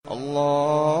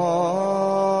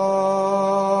الله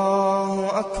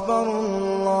أكبر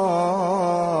الله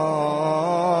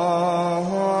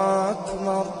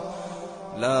أكبر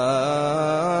لا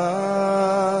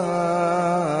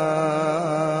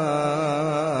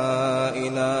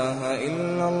إله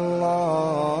إلا الله.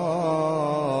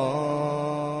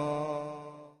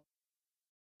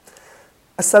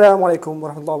 Assalamu alaikum wa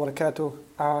rahmatullahi wa barakatuh.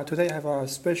 Today I have a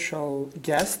special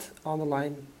guest on the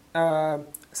line.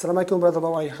 Assalamu alaikum, Brother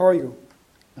Lawai. How are you?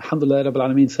 Alhamdulillah, Rabbil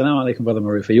Alameen. Salaam alaikum, Brother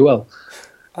Maruf. Are you well?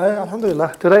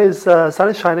 Alhamdulillah. Today is sun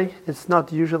is shining. It's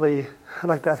not usually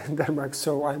like that in Denmark,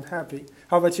 so I'm happy.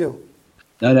 How about you?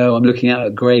 No, I'm looking out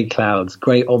at grey clouds,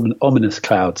 grey ominous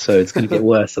clouds, so it's going to get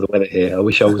worse of the weather here. I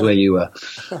wish I was where you were.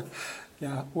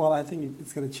 Yeah, well, I think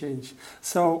it's going to change.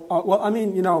 So,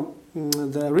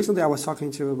 recently I was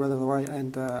talking to Brother Lawai,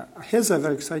 and he has a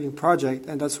very exciting project,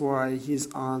 and that's why he's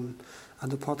on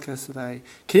the podcast today.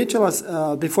 Can you tell us,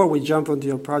 before we jump into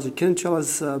your project, can you tell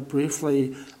us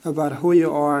briefly about who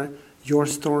you are, your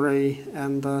story,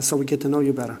 and so we get to know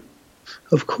you better?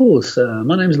 Of course.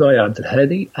 My name is Lawai Abdul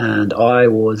Hadi, and I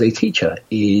was a teacher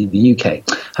in the UK.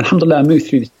 Alhamdulillah, I moved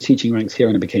through the teaching ranks here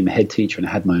and I became a head teacher and I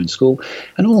had my own school.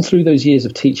 And all through those years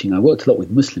of teaching, I worked a lot with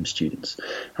Muslim students.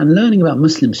 And learning about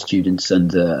Muslim students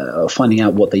and finding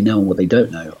out what they know and what they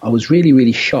don't know, I was really,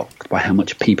 really shocked by how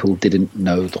much people didn't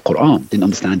know the Quran, didn't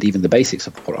understand even the basics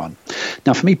of the Quran.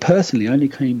 Now, for me personally, I only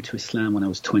came to Islam when I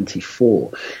was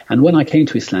 24. And when I came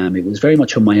to Islam, it was very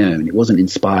much on my own. It wasn't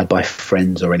inspired by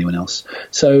friends or anyone else.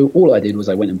 So all I did was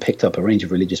I went and picked up a range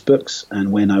of religious books,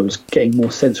 and when I was getting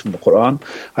more sense from the Quran,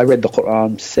 I read the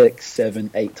Quran 6,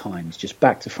 7, 8 times, just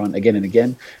back to front again and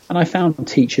again. And I found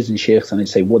teachers and sheikhs, and they'd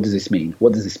say, what does this mean?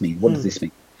 What does this mean? What does this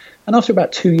mean? And after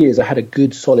about 2 years, I had a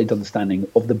good, solid understanding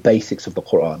of the basics of the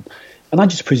Quran. And I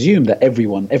just presumed that every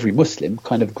Muslim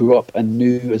kind of grew up and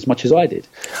knew as much as I did.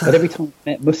 But every time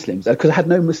I met Muslims, because I had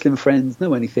no Muslim friends,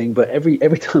 no anything, but every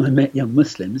time I met young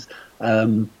Muslims,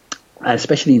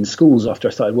 especially in schools, after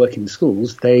I started working in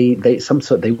schools, they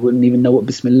wouldn't even know what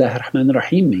Bismillah ar-Rahman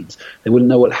ar-Rahim means. They wouldn't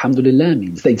know what Alhamdulillah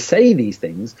means. They'd say these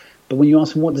things, but when you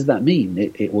ask them what does that mean,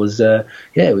 it was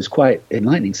quite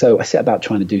enlightening. So I set about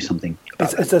trying to do something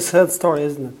about It's a sad story,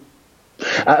 isn't it?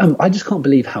 I just can't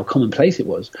believe how commonplace it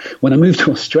was. When I moved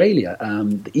to Australia,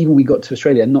 even we got to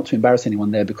Australia, not to embarrass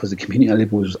anyone there because the community I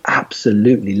lived with was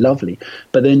absolutely lovely,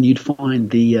 but then you'd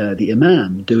find the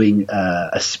imam doing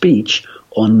a speech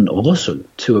on ghusl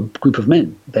to a group of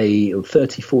men. They were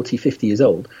 30, 40, 50 years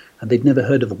old, and they'd never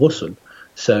heard of ghusl.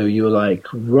 So you were like,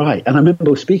 right. And I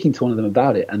remember speaking to one of them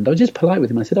about it, and I was just polite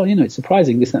with him. I said, it's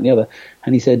surprising, this, that, and the other.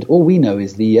 And he said, all we know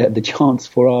is the chants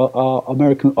for our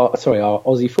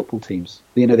Aussie football teams.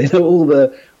 They know all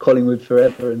the Collingwood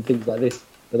Forever and things like this,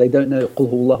 but they don't know Qul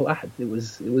Huwallahu Ahad. It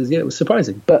was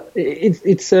surprising. But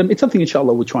it's something,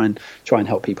 inshallah, we'll try and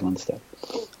help people understand.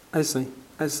 I see.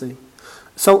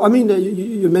 So,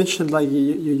 you mentioned like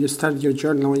you started your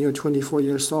journey when you were 24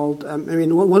 years old.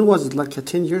 When was it, like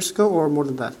 10 years ago or more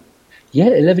than that? Yeah,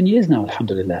 11 years now,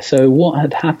 alhamdulillah. So what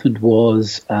had happened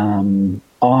was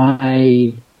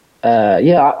I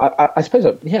suppose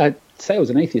I'd say I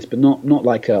was an atheist, but not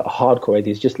like a hardcore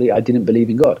atheist. Just I didn't believe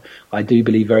in God. I did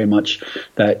believe very much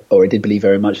that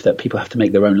people have to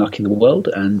make their own luck in the world,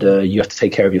 and you have to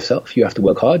take care of yourself. You have to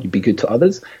work hard. You be good to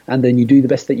others, and then you do the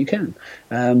best that you can.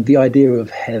 The idea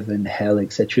of heaven, hell,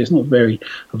 etc. is not very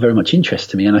much interest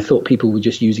to me, and I thought people were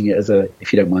just using it as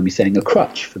if you don't mind me saying, a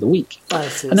crutch for the weak.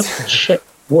 And then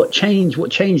what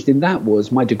changed in that was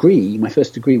my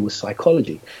first degree was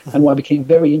psychology. And I became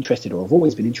very interested, or I've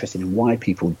always been interested in why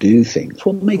people do things.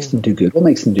 What makes them do good? What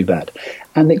makes them do bad?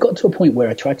 And it got to a point where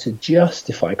I tried to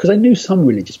justify, because I knew some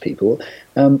religious people,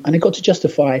 and it got to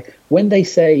justify when they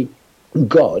say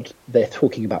God, they're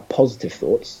talking about positive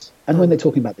thoughts. And when they're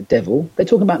talking about the devil, they're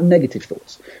talking about negative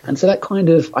thoughts. And so that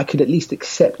I could at least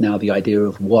accept now the idea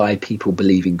of why people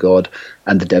believe in God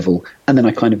and the devil. And then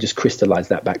I kind of just crystallized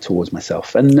that back towards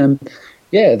myself. And then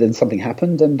something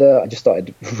happened, and I just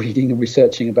started reading and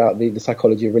researching about the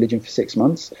psychology of religion for 6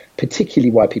 months,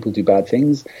 particularly why people do bad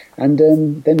things. And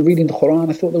then reading the Quran,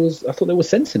 I thought there was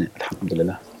sense in it,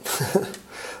 alhamdulillah.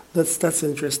 That's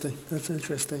interesting. That's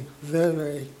interesting. Very,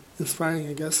 very inspiring,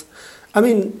 I guess.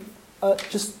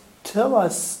 Just tell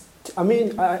us, I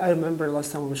remember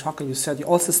last time we were talking, you said you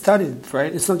also studied,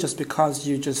 right? It's not just because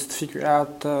you just figure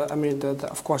out,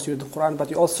 of course you read the Quran, but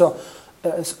you also,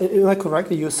 am I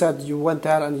correct? You said you went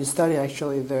out and you studied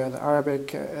actually the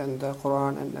Arabic and the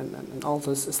Quran and all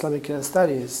those Islamic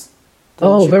studies.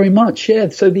 Very much, yeah.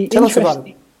 So Tell us about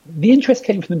it. the interest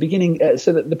came from the beginning.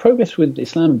 So that the progress with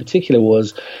Islam in particular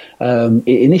was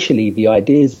initially the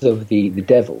ideas of the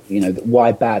devil,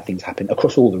 why bad things happen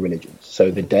across all the religions.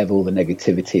 So the devil, the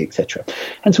negativity, etc.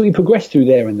 And so we progressed through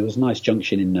there, and there was a nice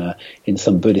junction in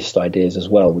some Buddhist ideas as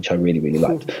well, which I really, really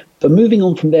liked. But moving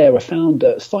on from there, I found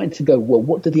starting to go, well,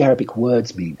 what do the Arabic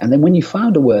words mean? And then when you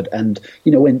found a word, and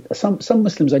when some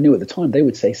Muslims I knew at the time, they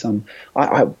would say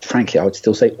frankly, I would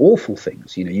still say awful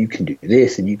things. You can do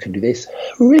this and you can do this,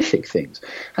 horrific things.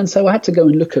 And so I had to go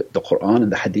and look at the Quran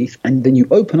and the Hadith, and then you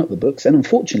open up the books, and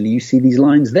unfortunately you see these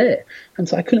lines there. And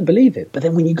so I couldn't believe it. But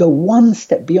then when you go one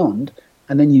step beyond,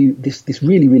 and then this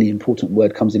really, really important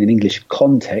word comes in English,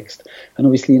 context, and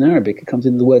obviously in Arabic it comes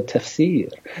in the word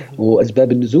tafsir, or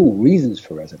asbab al-nuzul, reasons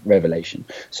for revelation.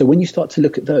 So when you start to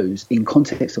look at those in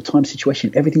context of time,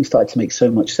 situation, everything started to make so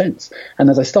much sense. And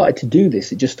as I started to do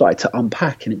this, it just started to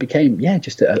unpack, and it became,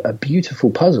 just a beautiful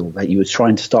puzzle that you were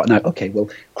trying to start. Now, okay, well,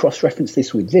 cross-reference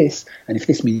this with this, and if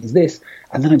this means this.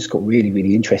 And then I just got really,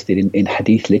 really interested in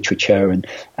hadith literature and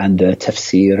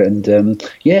tafsir. And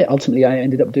ultimately I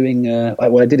ended up doing,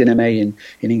 I did an MA in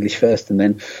English first, and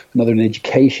then another in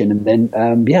education. And then,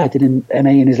 I did an MA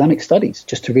in Islamic studies,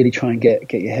 just to really try and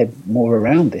get your head more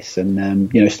around this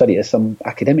and, study at some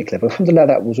academic level. Alhamdulillah,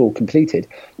 that was all completed.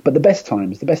 But the best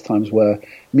times were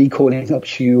me calling up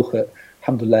shuyukh at,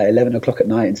 alhamdulillah, 11 o'clock at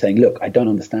night and saying, look, I don't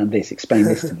understand this, explain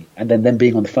this to me. And then them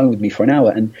being on the phone with me for an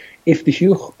hour. And if the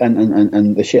shuyukh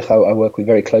and the sheikh I work with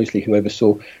very closely, who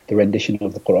oversaw the rendition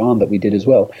of the Quran that we did as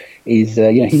well, is,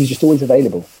 he was just always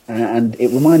available. And it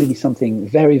reminded me something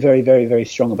very, very, very, very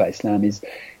strong about Islam is,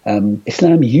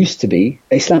 Islam,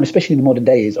 especially in the modern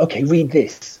day, is, okay, read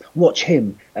this, watch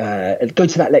him, go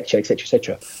to that lecture, etc.,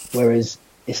 etc. Whereas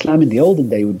Islam in the olden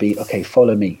day would be, okay,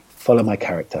 follow me, follow my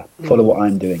character, follow what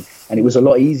I'm doing. And it was a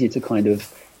lot easier to kind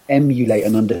of emulate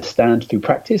and understand through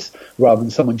practice, rather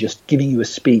than someone just giving you a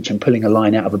speech and pulling a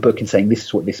line out of a book and saying, this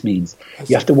is what this means.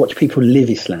 You have to watch people live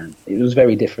Islam. It was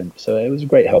very different. So it was a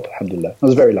great help, alhamdulillah. I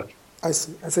was very lucky. I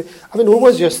see. I mean, what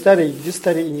was your study? Did you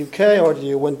study in UK, or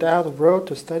you went out abroad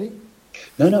to study?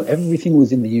 No, everything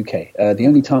was in the UK. The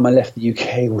only time I left the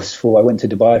UK was I went to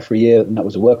Dubai for a year, and that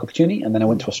was a work opportunity, and then I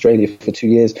went to Australia for 2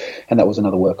 years, and that was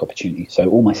another work opportunity. So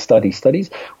all my studies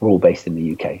were all based in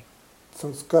the UK.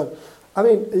 Sounds good. I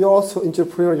mean, you're also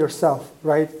entrepreneur yourself,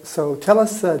 right? So tell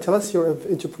us your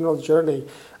entrepreneurial journey,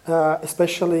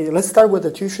 especially, let's start with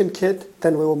the tuition kit,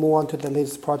 then we will move on to the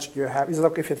latest project you have. Is it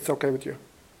okay if it's okay with you?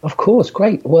 Of course,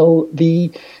 great. Well,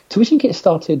 the Tuition Kit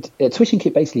Tuition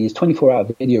Kit basically is 24-hour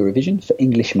video revision for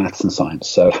English, maths and science.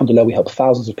 So alhamdulillah, we help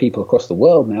thousands of people across the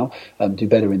world now do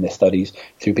better in their studies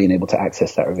through being able to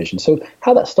access that revision. So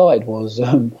how that started was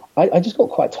I just got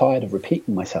quite tired of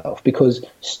repeating myself, because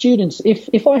students,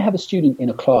 if I have a student in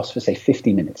a class for, say,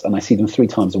 50 minutes and I see them 3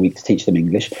 times a week to teach them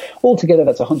English, altogether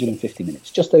that's 150 minutes,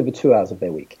 just over 2 hours of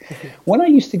their week. When I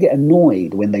used to get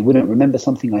annoyed when they wouldn't remember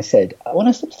something I said, when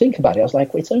I stopped to think about it, I was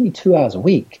like, well, it's only 2 hours a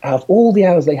week. Out of all the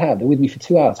hours they have, they're with me for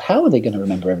 2 hours. How are they going to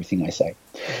remember everything I say?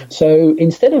 So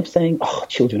instead of saying,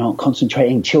 children aren't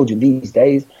concentrating, children these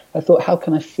days, I thought, how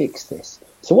can I fix this?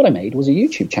 So what I made was a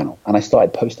YouTube channel, and I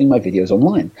started posting my videos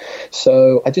online.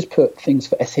 So I just put things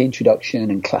for essay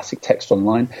introduction and classic text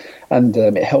online, and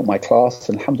it helped my class,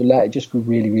 and alhamdulillah, it just grew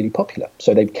really, really popular.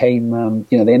 So they became,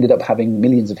 they ended up having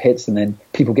millions of hits, and then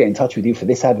people get in touch with you for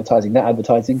this advertising, that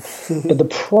advertising. But the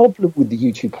problem with the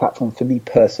YouTube platform for me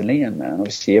personally, and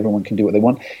obviously everyone can do what they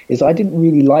want, is I didn't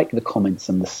really like the comments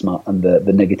and the smut and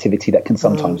the negativity that can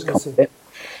sometimes come with it.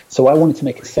 So I wanted to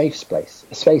make a safe space.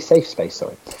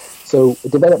 So I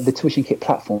developed the Tuition Kit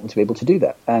platform to be able to do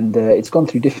that. And it's gone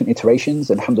through different iterations.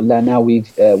 And alhamdulillah, now we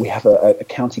have a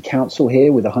county council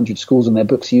here with 100 schools on their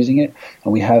books using it.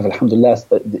 And we have, alhamdulillah,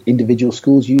 the individual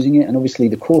schools using it. And obviously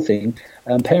the core thing,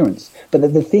 parents. But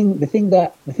the thing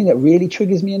that really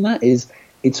triggers me in that is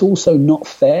it's also not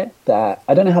fair that,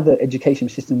 I don't know how the education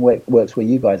system works where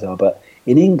you guys are, but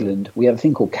in England, we have a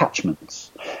thing called catchments.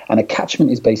 And a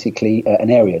catchment is basically an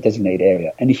area, a designated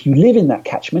area. And if you live in that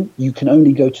catchment, you can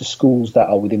only go to schools that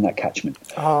are within that catchment.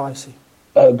 Oh, I see.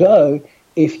 Ergo,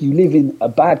 if you live in a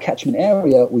bad catchment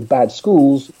area with bad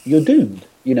schools, you're doomed.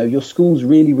 Your schools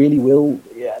really, really will.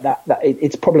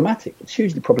 It's problematic. It's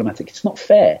hugely problematic. It's not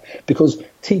fair, because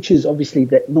teachers, obviously,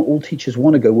 that not all teachers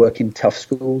want to go work in tough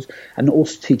schools, and not all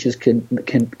teachers can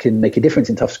make a difference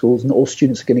in tough schools. Not all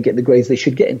students are going to get the grades they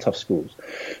should get in tough schools.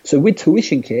 So with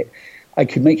Tuition Kit, I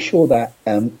could make sure that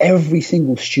every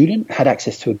single student had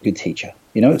access to a good teacher.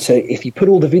 So if you put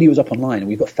all the videos up online, and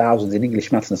we've got thousands in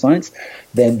English, maths and science,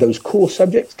 then those core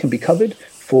subjects can be covered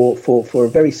for a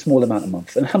very small amount a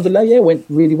month. And alhamdulillah, it went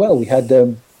really well. We had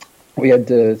We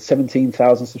had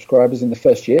 17,000 subscribers in the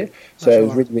first year, so it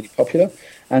was really, really popular.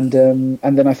 And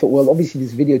then I thought, well, obviously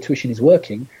this video tuition is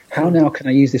working. How now can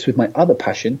I use this with my other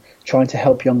passion, trying to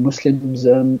help young Muslims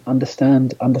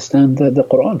understand the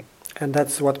Quran? And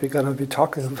that's what we're going to be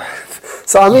talking about.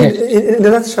 So, I mean, in a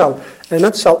nutshell,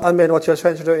 I mean, what you're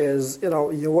trying to do is,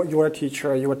 you were a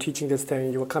teacher, you were teaching this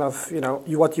thing, you were kind of,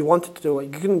 what you wanted to do.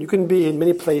 You can be in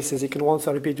many places, you can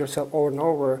also repeat yourself over and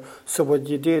over. So what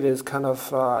you did is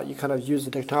you use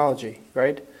the technology,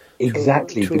 right?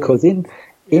 Exactly, because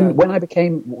when I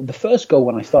became, the first goal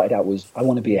when I started out was, I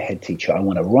want to be a head teacher. I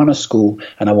want to run a school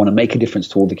and I want to make a difference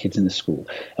to all the kids in the school.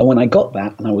 And when I got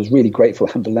that, and I was really grateful,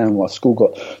 alhamdulillah, and our school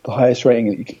got the highest rating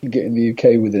that you can get in the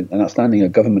UK with an outstanding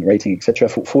government rating, etc.,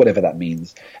 for whatever that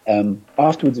means.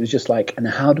 Afterwards, it was just like, and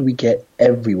how do we get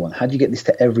everyone? How do you get this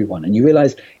to everyone? And you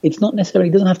realize it's not necessarily,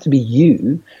 it doesn't have to be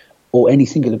you or any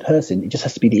singular person. It just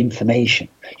has to be the information.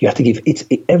 You have to give,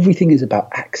 everything is about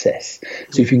access.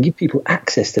 So if you can give people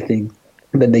access to things,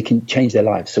 then they can change their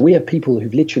lives. So we have people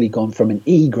who've literally gone from an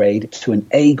E grade to an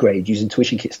A grade using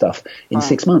tuition kit stuff in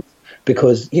 6 months.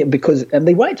 Because and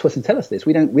they write to us and tell us this.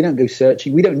 We don't go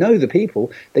searching. We don't know the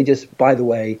people. They just, by the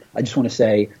way, I just want to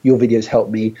say your videos help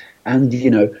me. And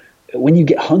when you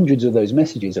get hundreds of those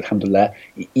messages, alhamdulillah,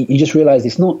 you just realize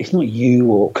it's not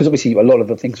you, or because obviously a lot of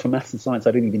the things for maths and science,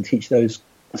 I don't even teach those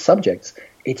subjects.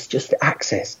 It's just the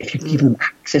access. If you give them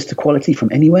access to quality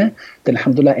from anywhere, then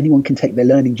alhamdulillah, anyone can take their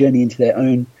learning journey into their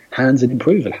own hands and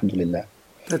improve, alhamdulillah.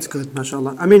 That's good,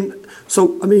 mashallah.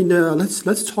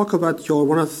 Let's talk about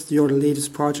one of your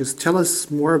latest projects. Tell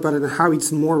us more about it and how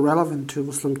it's more relevant to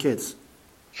Muslim kids.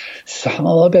 So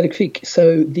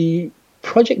the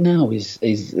project now is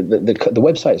the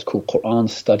website is called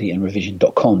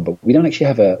QuranStudyAndRevision.com, but we don't actually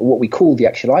have what we call the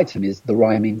actual item is the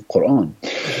rhyming Quran.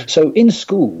 So in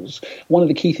schools, one of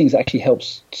the key things that actually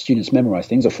helps students memorize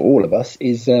things, or for all of us,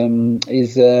 is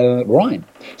rhyme.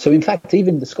 So in fact,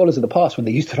 even the scholars of the past, when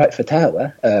they used to write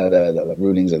fatwa, the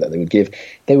rulings that they would give,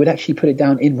 they would actually put it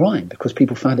down in rhyme because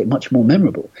people found it much more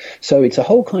memorable. So it's a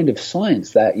whole kind of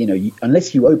science that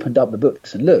unless you opened up the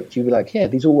books and looked, you'd be like, yeah,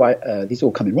 these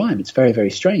all come in rhyme. It's very, very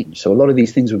strange. So a lot of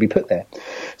these things would be put there.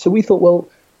 So we thought, well,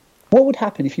 what would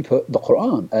happen if you put the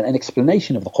Quran, an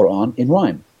explanation of the Quran, in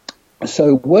rhyme?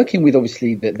 So working with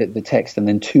obviously the text and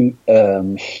then two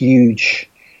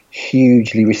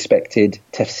hugely respected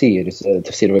tafsirs,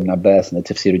 Tafsir Ibn Abbas and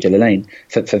the Tafsir Jalalain,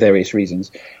 for various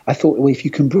reasons, I thought, well, if you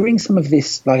can bring some of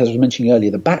this, like I was mentioning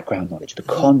earlier, the background knowledge, the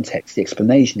context, the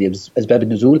explanation, the Asbab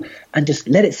al-Nuzul, and just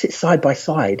let it sit side by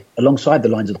side alongside the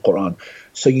lines of the Quran,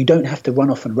 so you don't have to run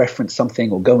off and reference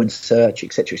something or go and search,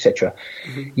 etc., etc.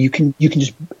 You can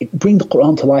just bring the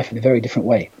Quran to life in a very different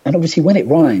way. And obviously when it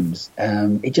rhymes,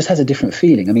 it just has a different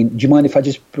feeling. I mean, do you mind if I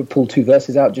just pull two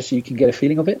verses out just so you can get a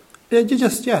feeling of it? Go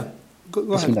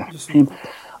ahead.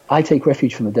 I take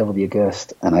refuge from the devil, the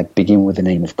accursed, and I begin with the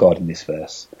name of God in this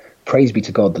verse. Praise be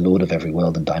to God, the Lord of every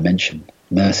world and dimension,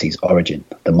 mercy's origin,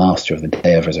 the master of the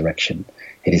day of resurrection.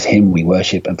 It is him we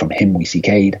worship and from him we seek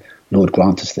aid. Lord,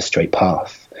 grant us the straight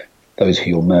path. Those who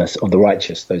your mercy, of the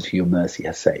righteous, those who your mercy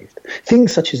has saved.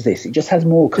 Things such as this. It just has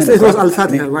more kind of... It was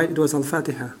Al-Fatiha, right? It was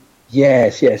Al-Fatiha.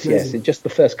 Yes. It's just the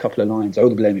first couple of lines.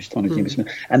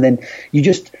 And then you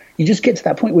just get to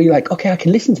that point where you're like, okay, I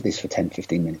can listen to this for 10,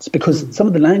 15 minutes because some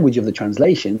of the language of the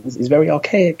translations is very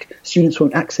archaic. Students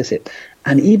won't access it.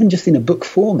 And even just in a book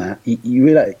format, you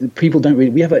realize people don't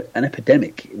read. We have an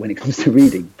epidemic when it comes to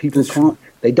reading. People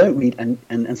they don't read. And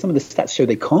some of the stats show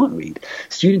they can't read.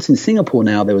 Students in Singapore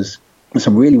now, there was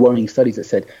some really worrying studies that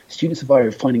said students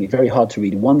are finding it very hard to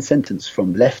read one sentence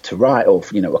from left to right or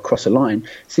across a line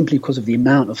simply because of the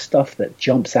amount of stuff that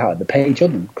jumps out at the page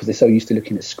of them because they're so used to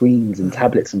looking at screens and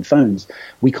tablets and phones.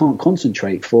 We can't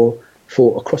concentrate for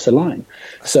across a line.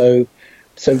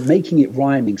 So making it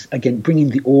rhyming, again, bringing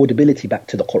the audibility back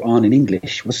to the Quran in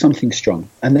English was something strong.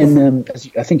 And then,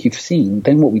 as I think you've seen,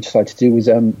 then what we decided to do was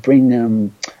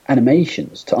bring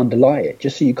animations to underlie it,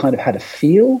 just so you kind of had a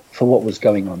feel for what was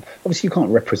going on. Obviously, you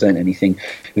can't represent anything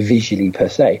visually per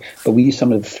se, but we used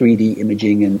some of the 3D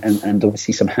imaging and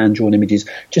obviously some hand-drawn images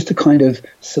just to kind of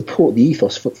support the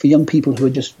ethos for young people who are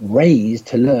just raised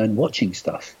to learn watching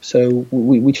stuff. So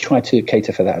we try to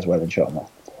cater for that as well, inshallah.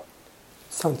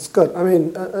 Sounds good. I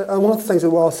mean, one of the things we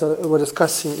were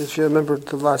discussing, if you remember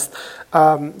the last,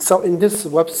 so in this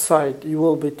website, you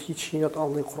will be teaching not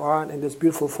only Quran in this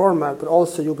beautiful format, but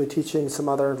also you'll be teaching some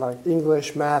other like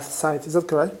English, math, science. Is that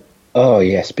correct? Oh,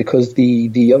 yes, because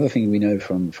the other thing we know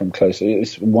from close,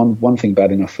 it's one thing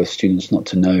bad enough for students not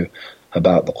to know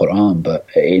about the Quran, but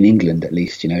in England at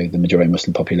least, the majority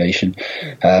Muslim population,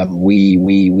 we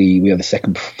are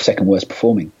the second worst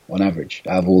performing on average.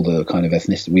 Out of all the kind of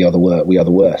ethnicities, we are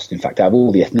the worst. In fact, out of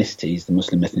all the ethnicities, the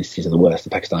Muslim ethnicities are the worst. The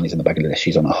Pakistanis and the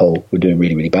Bangladeshis on a whole, we're doing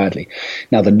really, really badly.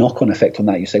 Now, the knock-on effect on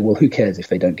that, you say, well, who cares if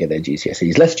they don't get their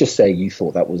GCSEs? Let's just say you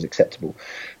thought that was acceptable.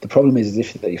 The problem is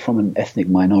if you're from an ethnic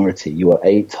minority, you are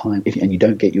 8 times, and you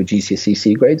don't get your GCSE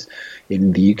C grades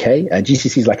in the UK,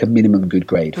 GCSE is like a minimum good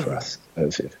grade for us.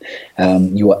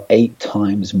 You are 8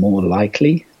 times more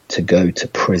likely to go to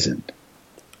prison.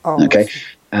 Okay.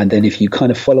 And then if you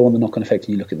kind of follow on the knock-on effect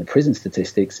and you look at the prison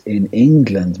statistics, in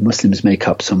England, Muslims make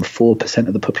up some 4%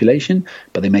 of the population,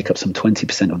 but they make up some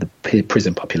 20% of the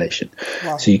prison population.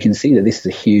 Wow. So you can see that this is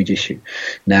a huge issue.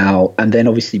 Now, and then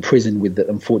obviously prison, with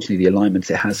unfortunately the alignments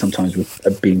it has sometimes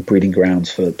with being breeding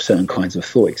grounds for certain kinds of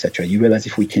thought, etc. You realize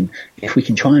if we can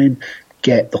try and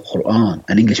get the Quran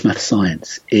and English, math,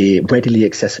 science readily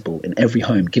accessible in every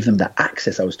home, give them that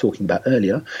access I was talking about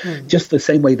earlier, just the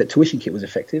same way that tuition kit was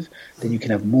effective, then you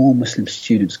can have more Muslim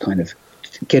students kind of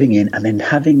getting in and then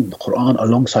having the Quran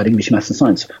alongside English, maths and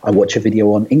science. I watch a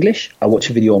video on English, I watch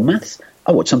a video on maths,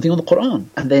 I watch something on the Quran.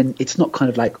 And then it's not kind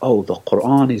of like, oh, the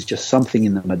Quran is just something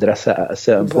in the madrasa at a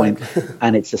certain point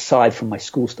and it's aside from my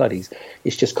school studies.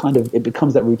 It's just kind of, it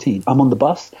becomes that routine. I'm on the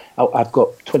bus, I've got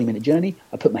a 20-minute journey,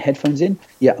 I put my headphones in,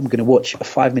 I'm going to watch a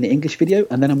 5-minute English video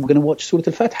and then I'm going to watch Surah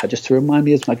Al-Fatiha just to remind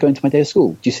me as I go into my day of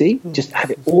school. Do you see? Just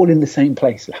have it all in the same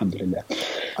place, alhamdulillah.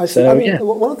 I see. So,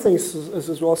 one of the things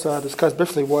as we also discussed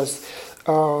briefly was,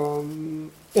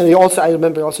 and I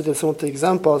remember you also did some of the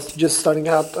examples just starting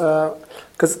out,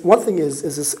 because one thing is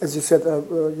as you said,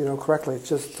 correctly, it's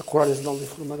just the Quran is not only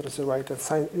for the madrasa, right?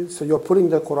 So you're putting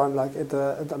the Quran like at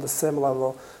the same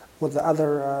level with the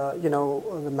other,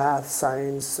 the math,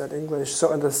 science, and English.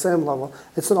 So at the same level,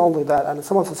 it's not only that, and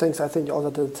some of the things I think you also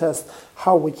did test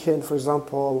how we can, for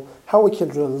example,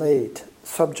 relate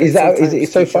subjects. Is it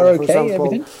so far okay? Example,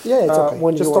 everything? Yeah, it's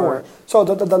okay. Just don't worry. So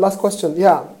the last question,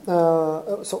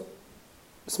 so.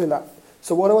 Bismillah.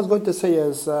 So what I was going to say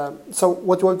is, so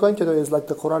what we're going to do is like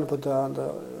the Quran put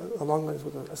along with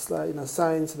the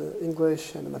science, the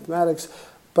English, and the mathematics.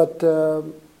 But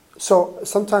so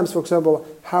sometimes, for example,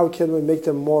 how can we make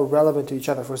them more relevant to each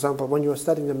other? For example, when you're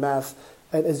studying the math,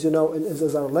 and as you know,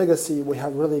 as our legacy, we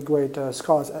have really great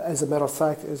scholars. As a matter of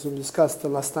fact, as we discussed the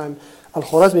last time,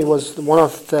 Al-Khwarizmi was one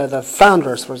of the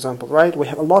founders, for example, right? We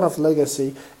have a lot of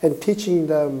legacy in teaching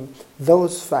them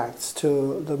those facts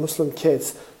to the Muslim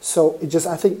kids. So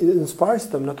I think it inspires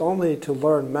them not only to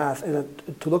learn math and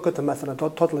to look at the math on a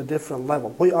totally different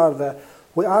level. We are the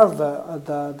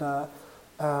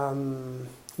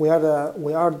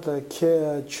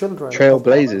children,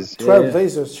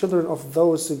 trailblazers, children of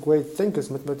those great thinkers,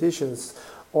 mathematicians,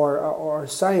 or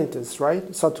scientists,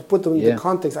 right? So to put them in the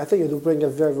context, I think it will bring a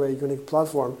very, very unique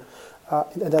platform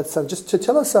in that sense. Just to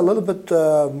tell us a little bit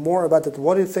more about it,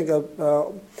 what do you think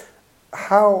of,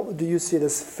 how do you see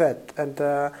this fit, and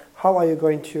how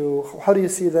do you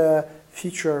see the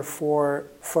future for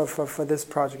this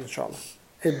project, inshallah?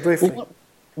 Briefly. Well,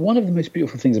 one of the most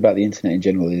beautiful things about the internet in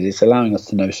general is it's allowing us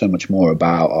to know so much more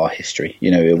about our history.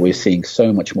 We're seeing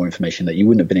so much more information that you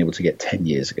wouldn't have been able to get 10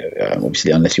 years ago,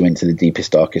 obviously, unless you went to the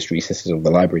deepest, darkest recesses of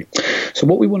the library. So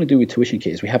what we want to do with Tuition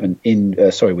Kit is with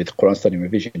Quran Study and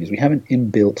Revision is we have an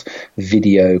inbuilt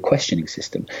video questioning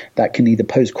system that can either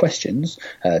pose questions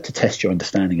to test your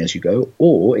understanding as you go,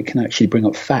 or it can actually bring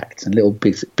up facts and little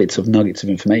bits of nuggets of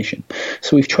information.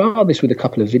 So we've trialed this with a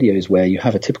couple of videos where you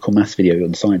have a typical maths video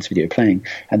and science video playing,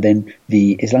 and then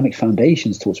the Islamic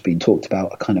foundations talks being talked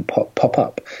about kind of pop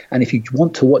up. And if you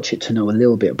want to watch it to know a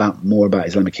little bit more about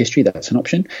Islamic history, that's an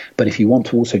option. But if you want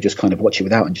to also just kind of watch it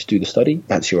without and just do the study,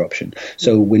 that's your option.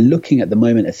 So we're looking at the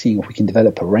moment at seeing if we can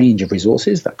develop a range of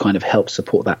resources that kind of help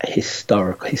support that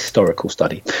historical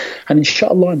study. And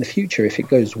inshallah in the future, if it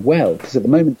goes well, because at the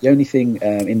moment the only thing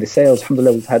in the sales,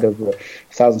 alhamdulillah, we've had over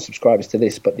 1,000 subscribers to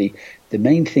this, but the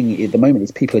main thing at the moment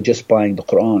is people are just buying the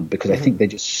Quran because I think they're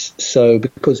just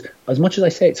because as much as I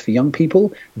say it's for young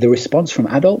people, the response from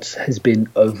adults has been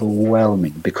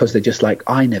overwhelming because they're just like,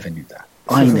 I never knew that.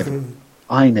 I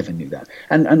never knew that.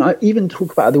 And I even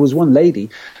talk about, there was one lady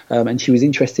and she was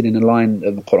interested in a line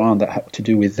of the Quran that had to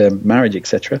do with marriage,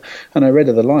 etc. And I read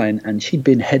her the line, and she'd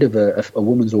been head of a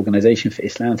women's organization for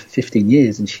Islam for 15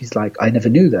 years. And she's like, I never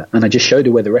knew that. And I just showed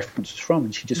her where the reference was from,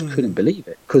 and she just couldn't believe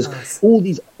it. Because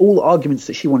all arguments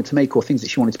that she wanted to make or things that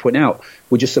she wanted to point out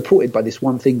were just supported by this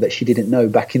one thing that she didn't know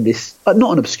back in this,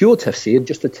 not an obscure tafsir,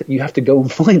 just you have to go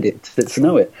and find it to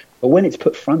know it. But when it's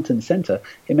put front and center,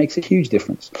 it makes a huge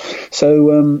difference.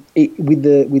 So I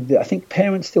think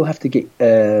parents still have to get,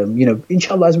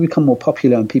 inshallah, as we become more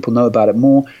popular and people know about it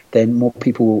more, then more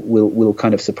people will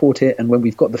kind of support it. And when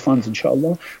we've got the funds,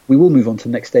 inshallah, we will move on to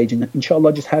the next stage and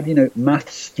inshallah just have,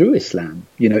 maths through Islam,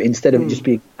 instead of just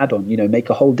being add-on, make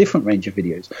a whole different range of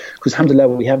videos. Because alhamdulillah,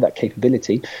 we have that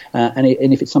capability. And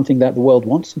if it's something that the world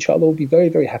wants, inshallah, we'll be very,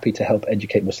 very happy to help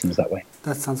educate Muslims that way.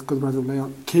 That sounds good, Brother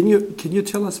Leon. Can you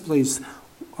tell us, please,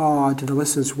 to the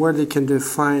listeners, where they can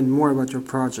find more about your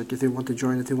project if they want to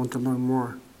join, if they want to learn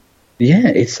more? Yeah,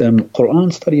 it's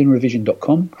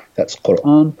QuranStudyAndRevision.com. That's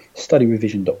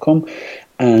QuranStudyRevision.com.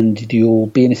 And you'll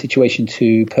be in a situation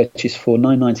to purchase for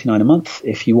 $9.99 a month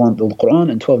if you want the Quran,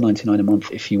 and $12.99 a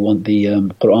month if you want the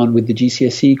Quran with the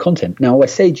GCSE content. Now, I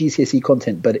say GCSE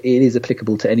content, but it is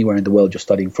applicable to anywhere in the world you're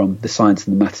studying from, the science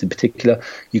and the maths in particular.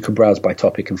 You can browse by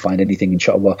topic and find anything,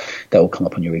 inshallah, that will come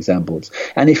up on your exam boards.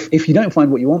 And if you don't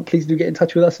find what you want, please do get in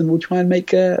touch with us and we'll try and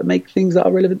make things that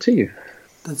are relevant to you.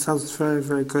 That sounds very,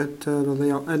 very good,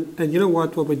 Leo. And you know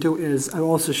what? What we do is I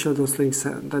also share those links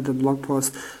that the blog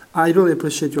post. I really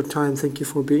appreciate your time. Thank you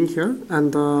for being here.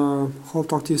 And I'll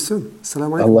talk to you soon.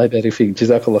 Assalamu alaikum. Allah barik feek.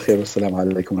 Jazakallah khair. Assalamu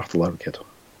alaikum wa rahmatullahi wa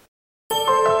barakatuh.